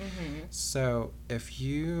thing. Mm-hmm. So if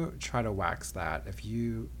you try to wax that, if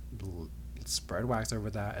you spread wax over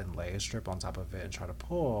that and lay a strip on top of it and try to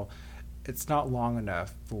pull, it's not long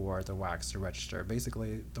enough for the wax to register.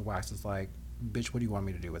 Basically, the wax is like, bitch, what do you want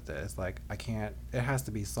me to do with this? Like, I can't, it has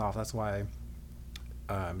to be soft. That's why,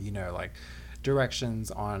 like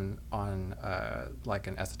directions on like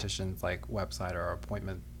an esthetician's like website or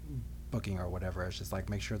appointment booking or whatever, it's just like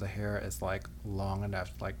make sure the hair is like long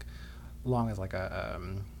enough, like long as like a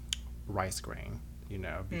rice grain,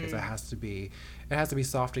 because it has to be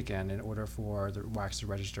soft again in order for the wax to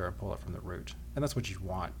register and pull it from the root, and that's what you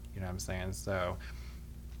want. You know what I'm saying? So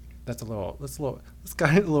this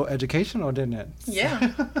got a little educational, didn't it?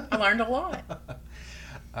 Yeah, I learned a lot.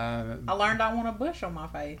 I learned I want a bush on my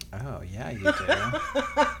face. Oh yeah, you do. Just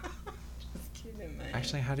kidding, man.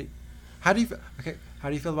 Actually, how do you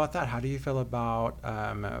feel about that? How do you feel about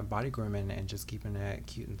body grooming and just keeping it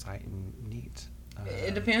cute and tight and neat?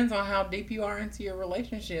 It depends on how deep you are into your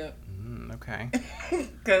relationship. Okay.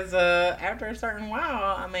 Because after a certain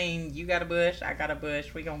while, I mean, you got a bush, I got a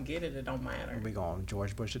bush. We gonna get it. It don't matter. We gonna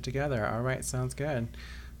George Bush it together. All right, sounds good.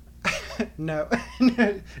 No,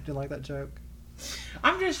 didn't like that joke.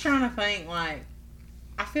 I'm just trying to think. Like,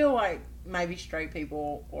 I feel like maybe straight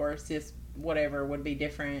people or cis whatever would be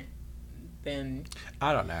different than.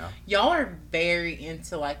 I don't know. Y'all are very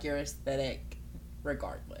into like your aesthetic,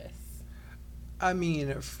 regardless. I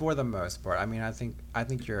mean, for the most part. I mean, I think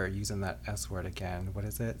you're using that S word again. What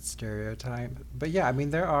is it? Stereotype. But yeah, I mean,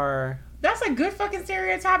 there are. That's a good fucking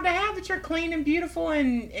stereotype to have, that you're clean and beautiful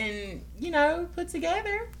and put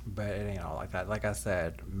together. But it ain't all like that. Like I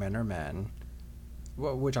said, men are men.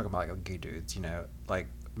 Well, we're talking about like gay dudes, like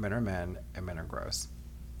men are men and men are gross.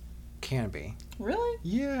 Can be. Really?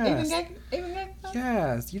 Yes. Even gay?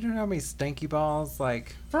 Yes. You don't know how many stanky balls,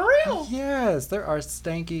 like. For real? Yes, there are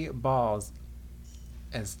stanky balls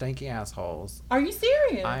and stanky assholes. Are you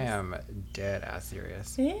serious? I am dead ass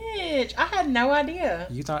serious. Bitch, I had no idea.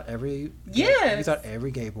 You thought every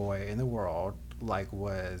gay boy in the world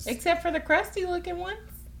was except for the crusty looking ones.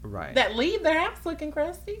 Right. That leave their house looking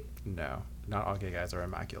crusty. No, not all gay guys are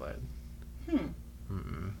immaculate.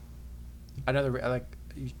 Mm-mm. Another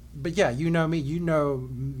but yeah, you know me. You know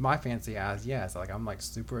my fancy ass. Yes, like I'm like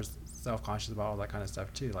super self-conscious about all that kind of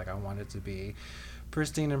stuff too. Like I want it to be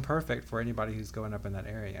pristine and perfect for anybody who's going up in that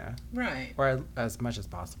area. Right. Or as much as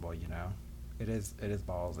possible. It is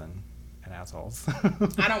balls and assholes.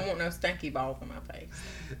 I don't want no stanky balls on my face.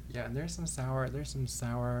 Yeah, and there's some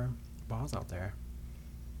sour balls out there.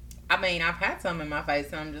 I mean, I've had some in my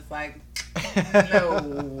face, and I'm just like,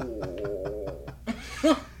 no.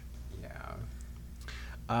 Yeah.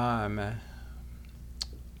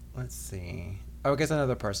 Let's see. Oh, I guess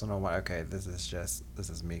another personal one. Okay, this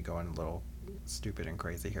is me going a little stupid and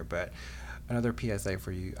crazy here, but another PSA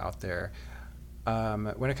for you out there.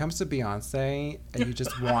 When it comes to Beyonce, and you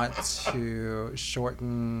just want to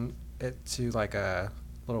shorten it to like a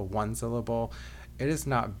little one syllable, it is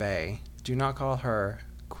not Bey. Do not call her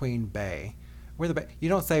Queen Bey. We're the You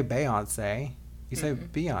don't say Beyonce. You say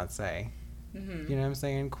Beyonce. Mm-hmm. You know what I'm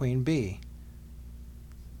saying? Queen Bee.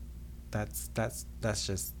 That's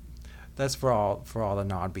for all the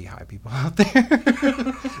non-Beehive people out there.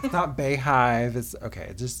 It's not Bayhive. It's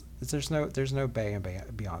okay. There's no Bay in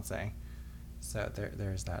Beyonce. So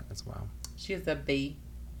there's that as well. She is a bee.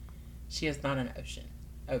 She is not an ocean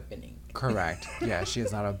opening. Correct. Yeah, she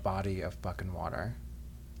is not a body of fucking water.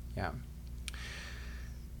 Yeah.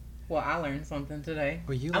 Well, I learned something today.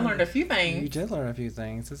 Well, I learned a few things. You did learn a few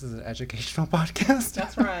things. This is an educational podcast.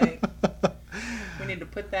 That's right. We need to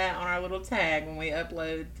put that on our little tag when we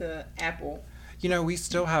upload to Apple. You know, we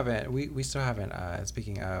still haven't. We still haven't.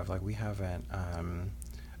 Speaking of, like, we haven't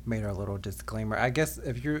made our little disclaimer. I guess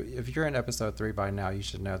if you're in episode 3 by now, you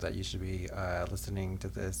should know that you should be listening to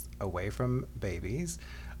this away from babies,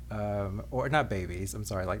 or not babies. I'm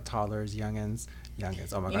sorry, like toddlers, youngins.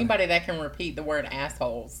 Oh my god. Anybody that can repeat the word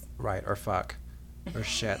assholes. Right, or fuck, or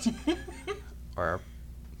shit, or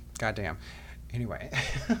goddamn. Anyway,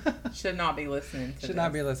 should not be listening to should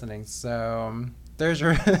not be listening. So there's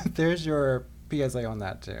your PSA on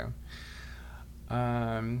that too.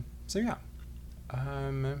 So yeah.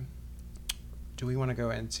 Do we want to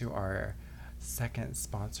go into our second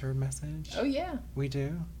sponsor message? Oh yeah, we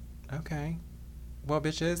do. Okay. Well,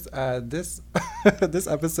 bitches, this this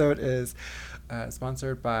episode is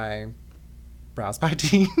sponsored by Browse by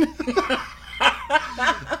Dean.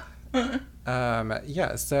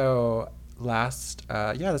 Yeah. So this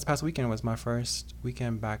past weekend was my first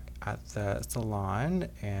weekend back at the salon,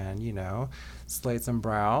 and slayed some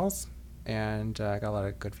brows, and got a lot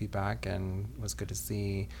of good feedback, and it was good to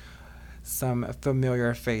see some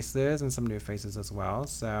familiar faces and some new faces as well.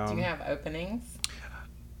 So, do you have openings?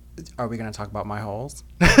 Are we going to talk about my holes?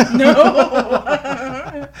 No.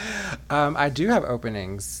 I do have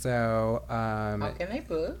openings. So, how can they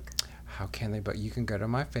book? How can they book? You can go to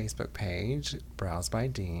my Facebook page, Browse by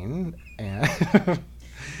Dean, and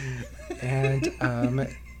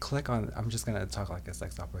click on. I'm just gonna talk like a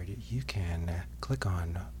sex operator. You can click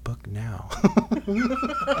on book now.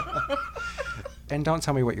 And don't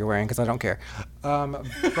tell me what you're wearing because I don't care. But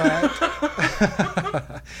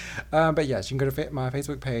yes, you can go to my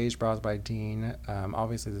Facebook page, Browse by Dean.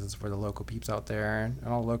 Obviously, this is for the local peeps out there, and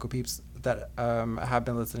all the local peeps that have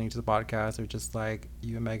been listening to the podcast are just like,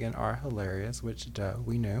 you and Megan are hilarious, which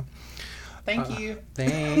we knew. Thank you.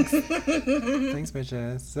 Thanks. Thanks,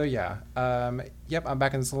 bitches. So yeah, yep, I'm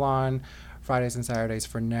back in the salon Fridays and Saturdays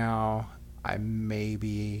for now. I may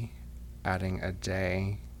be adding a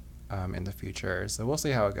day in the future, so we'll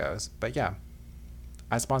see how it goes. But yeah,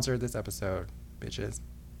 I sponsored this episode, bitches.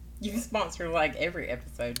 You sponsor like every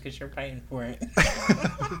episode because you're paying for it.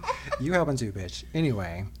 You helping too, bitch.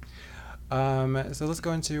 Anyway, so let's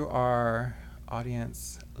go into our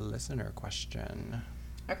audience listener question.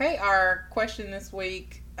 Okay, our question this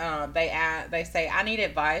week, they say, I need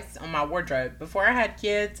advice on my wardrobe. Before I had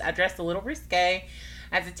kids, I dressed a little risque.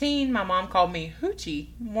 As a teen, my mom called me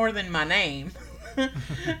Hoochie more than my name,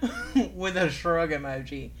 with a shrug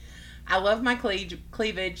emoji. I love my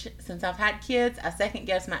cleavage. Since I've had kids, I second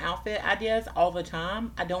guess my outfit ideas all the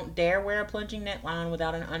time. I don't dare wear a plunging neckline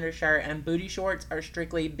without an undershirt, and booty shorts are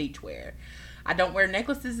strictly beachwear. I don't wear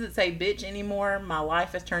necklaces that say bitch anymore. My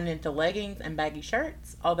life has turned into leggings and baggy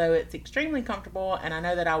shirts, although it's extremely comfortable, and I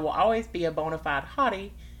know that I will always be a bona fide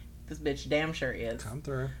hottie. This bitch damn sure is. Come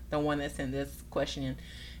through. The one that sent this question in.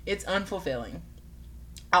 It's unfulfilling.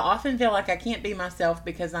 I often feel like I can't be myself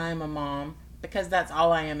because I am a mom, because that's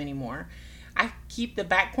all I am anymore. I keep the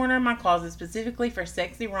back corner of my closet specifically for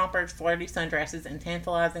sexy rompers, flirty sundresses, and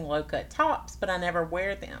tantalizing low-cut tops, but I never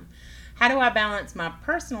wear them. How do I balance my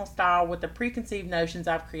personal style with the preconceived notions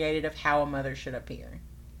I've created of how a mother should appear?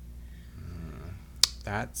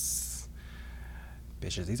 That's...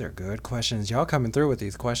 Bitches, these are good questions. Y'all coming through with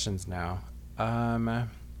these questions now.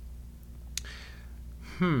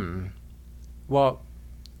 Well,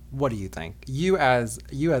 what do you think? You as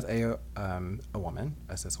a woman,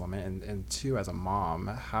 a cis woman, and 2 as a mom,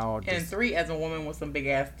 and 3 as a woman with some big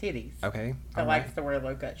ass titties. Okay. That likes to wear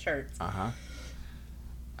low cut shirts.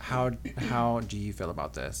 How do you feel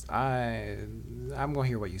about this? I'm gonna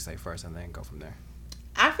hear what you say first and then go from there.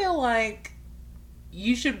 I feel like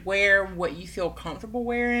you should wear what you feel comfortable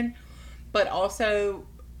wearing, but also,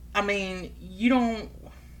 I mean, you don't.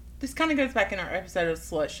 This kind of goes back in our episode of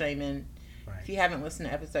slut shaming. Right. If you haven't listened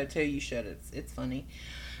to episode 2, you should. It's funny.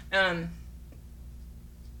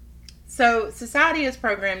 So society has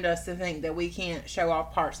programmed us to think that we can't show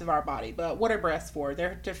off parts of our body, but what are breasts for?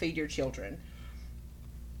 They're to feed your children.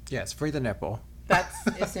 Yes, free the nipple. That's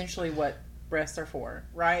essentially what breasts are for,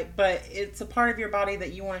 right? But it's a part of your body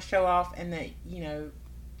that you want to show off, and that, you know,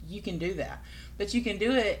 you can do that. But you can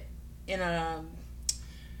do it in a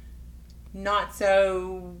not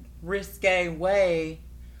so risque way.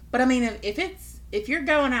 But I mean, if you're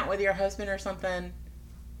going out with your husband or something,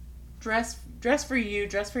 dress for you,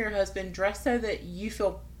 dress for your husband, dress so that you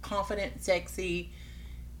feel confident, sexy,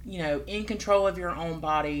 you know, in control of your own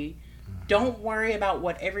body. Don't worry about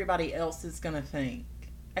what everybody else is gonna think.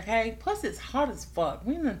 Okay? Plus, it's hot as fuck.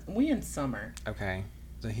 We in summer. Okay.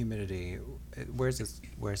 The humidity. Where's this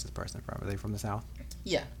person from? Are they from the South?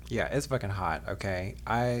 Yeah. Yeah, it's fucking hot. Okay.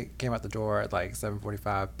 I came out the door at like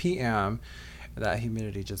 7:45 p.m. That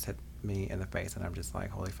humidity just hit me in the face, and I'm just like,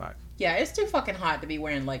 holy fuck. Yeah, it's too fucking hot to be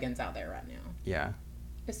wearing leggings out there right now. Yeah.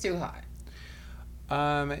 It's too hot.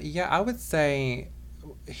 Yeah, I would say,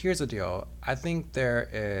 here's the deal. I think there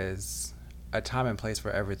is a time and place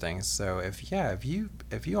for everything. So if you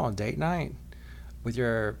on date night with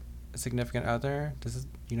your significant other,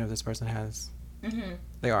 this person has. Mm-hmm.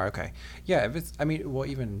 They are, okay. Yeah,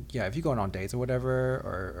 if you going on dates or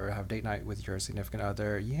whatever, or have date night with your significant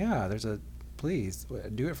other, yeah, please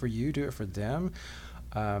do it for you, do it for them.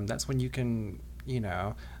 That's when you can,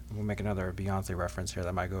 we'll make another Beyonce reference here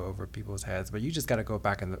that might go over people's heads, but you just got to go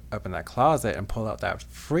back up in that closet and pull out that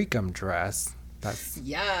freakum dress. That's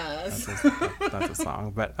a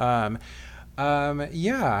song. But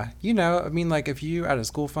yeah, like if you at a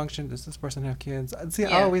school function, does this person have kids? See,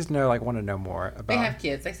 yeah. I always want to know more about. They have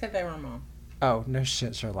kids. They said they were a mom. Oh, no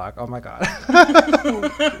shit, Sherlock. Oh my God.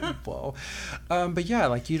 Whoa. But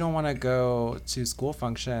yeah, you don't want to go to school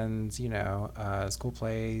functions, school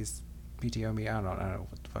plays, PTO meet. I don't know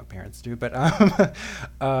what the fuck parents do, but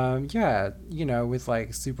yeah,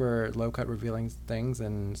 with super low cut revealing things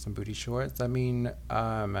and some booty shorts. I mean,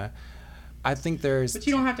 I think there's. But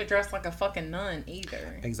you don't have to dress like a fucking nun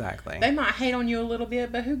either. Exactly. They might hate on you a little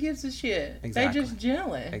bit, but who gives a shit? Exactly. They just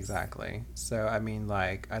jealous. Exactly. So I mean,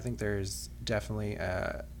 I think there's definitely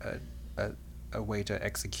a way to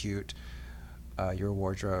execute your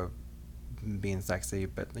wardrobe being sexy,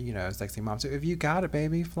 but sexy mom. So if you got it,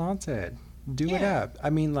 baby, flaunt it. Do it up. I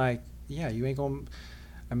mean, yeah, you ain't gonna.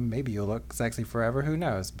 I mean, maybe you'll look sexy forever. Who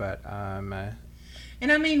knows? But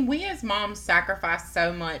And I mean, we as moms sacrifice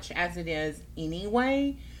so much as it is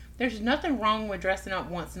anyway. There's nothing wrong with dressing up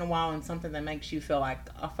once in a while in something that makes you feel like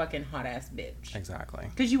a fucking hot ass bitch. Exactly.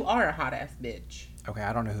 Because you are a hot ass bitch. Okay,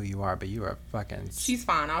 I don't know who you are, but you are fucking. She's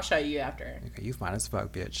fine. I'll show you after. Okay, you fine as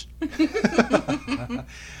fuck, bitch.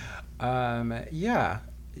 Yeah.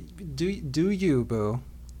 Do you, boo?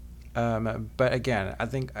 But again, I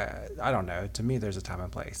think I don't know. To me, there's a time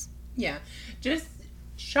and place. Yeah, just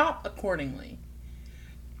shop accordingly.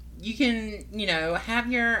 You can,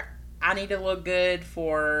 have your, I need to look good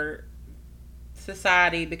for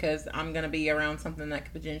society because I'm going to be around something that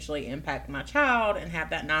could potentially impact my child, and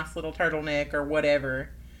have that nice little turtleneck or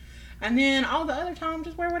whatever. And then all the other time,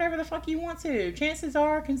 just wear whatever the fuck you want to. Chances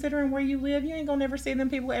are, considering where you live, you ain't going to never see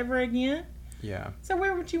them people ever again. Yeah. So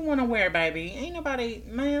wear what you want to wear, baby. Ain't nobody,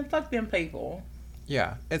 man, fuck them people.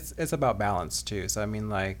 Yeah, it's about balance too. So I mean,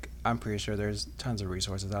 I'm pretty sure there's tons of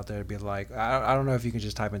resources out there to be I don't know if you can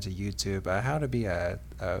just type into YouTube how to be a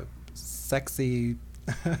sexy,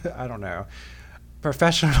 I don't know,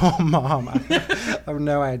 professional mom. I have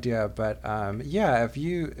no idea, but yeah, if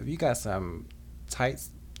you got some tight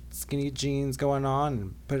skinny jeans going on,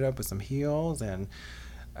 and put it up with some heels and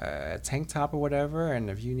a tank top or whatever, and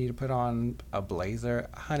if you need to put on a blazer,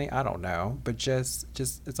 honey, I don't know, but just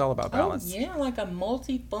it's all about balance. Oh yeah, like a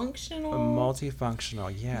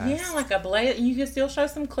multifunctional, yes. Yeah, like a blazer. You can still show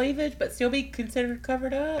some cleavage but still be considered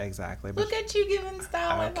covered up. Exactly. Look at you giving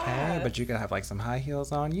style advice. Okay, but you can have some high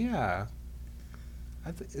heels on. Yeah,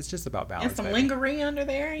 it's just about balance. And some lingerie under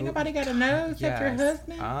there. Ain't nobody got to know except your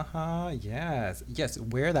husband. Yes.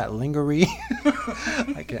 Wear that lingerie.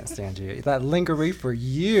 I can't stand you. That lingerie for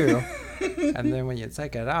you, and then when you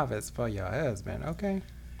take it off, it's for your husband. Okay.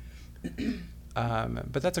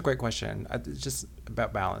 But that's a great question. It's just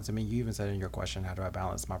about balance. I mean, you even said in your question, how do I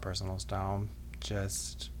balance my personal style?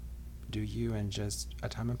 Just do you, and just a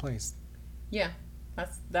time and place. Yeah,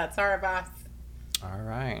 that's our advice. All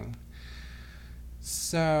right.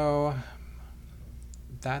 So,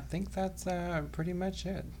 I think that's pretty much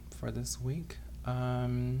it for this week.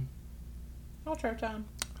 Outro time.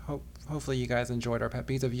 Hopefully you guys enjoyed our pet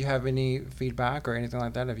peeves. If you have any feedback or anything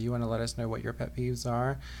like that, if you want to let us know what your pet peeves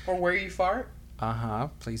are. Or where you fart.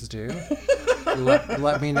 Please do.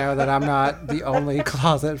 let me know that I'm not the only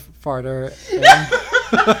closet farter.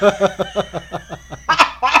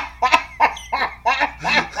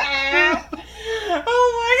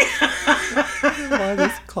 Why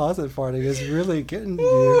this closet closet farting is really getting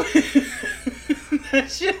you.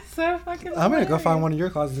 That's just so fucking I'm going to go hilarious. find one of your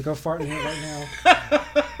closets and go fart in it right now.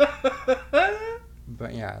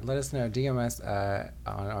 But yeah, let us know. DM us on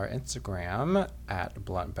our Instagram at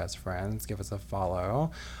Blunt Best Friends. Give us a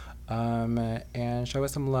follow. And show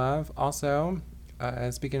us some love. Also,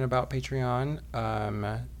 speaking about Patreon,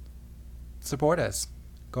 support us.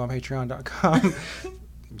 Go on patreon.com.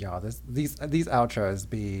 Y'all, these outros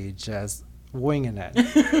be just winging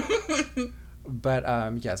it. But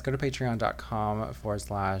yes, go to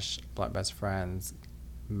patreon.com/Blunt Best Friends.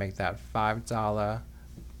 Make that $5.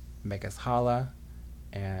 Make us holla.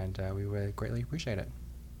 And we would greatly appreciate it.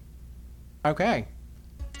 Okay.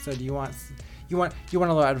 So do you want a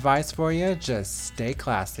little advice for you? Just stay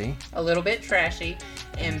classy. A little bit trashy.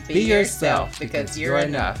 And Be yourself, because you're you're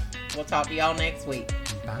enough. We'll talk to y'all next week.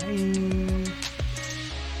 Bye.